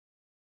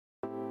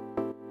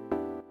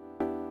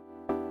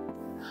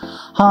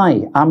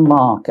Hi, I'm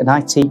Mark and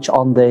I teach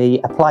on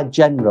the Applied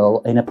General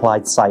in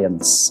Applied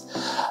Science.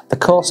 The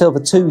course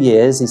over 2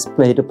 years is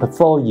made up of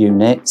 4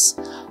 units,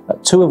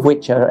 2 of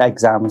which are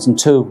exams and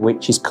 2 of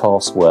which is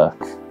coursework.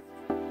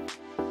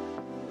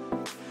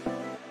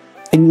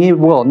 In Year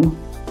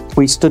 1,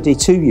 we study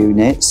 2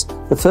 units.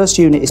 The first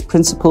unit is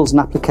Principles and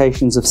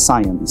Applications of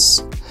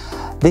Science.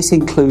 This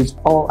includes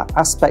all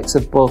aspects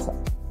of both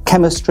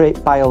chemistry,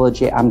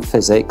 biology and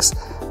physics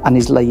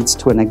and leads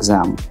to an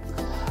exam.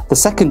 The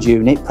second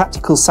unit,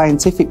 Practical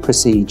Scientific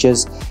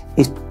Procedures,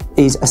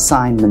 is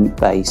assignment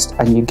based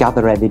and you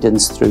gather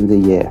evidence through the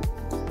year.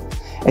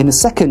 In the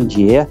second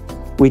year,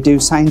 we do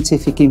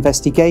Scientific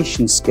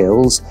Investigation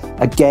Skills.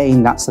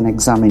 Again, that's an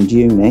examined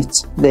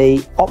unit.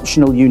 The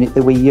optional unit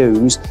that we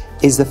use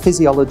is the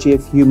Physiology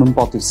of Human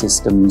Body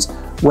Systems,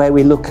 where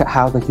we look at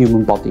how the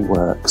human body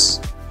works.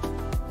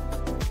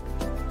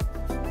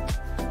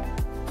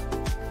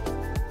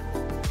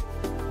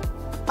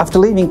 After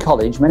leaving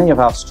college, many of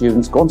our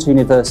students go on to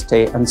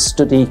university and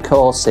study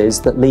courses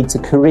that lead to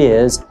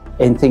careers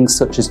in things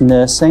such as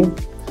nursing,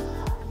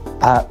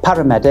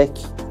 paramedic,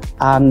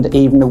 and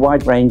even a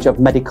wide range of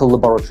medical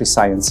laboratory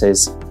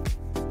sciences.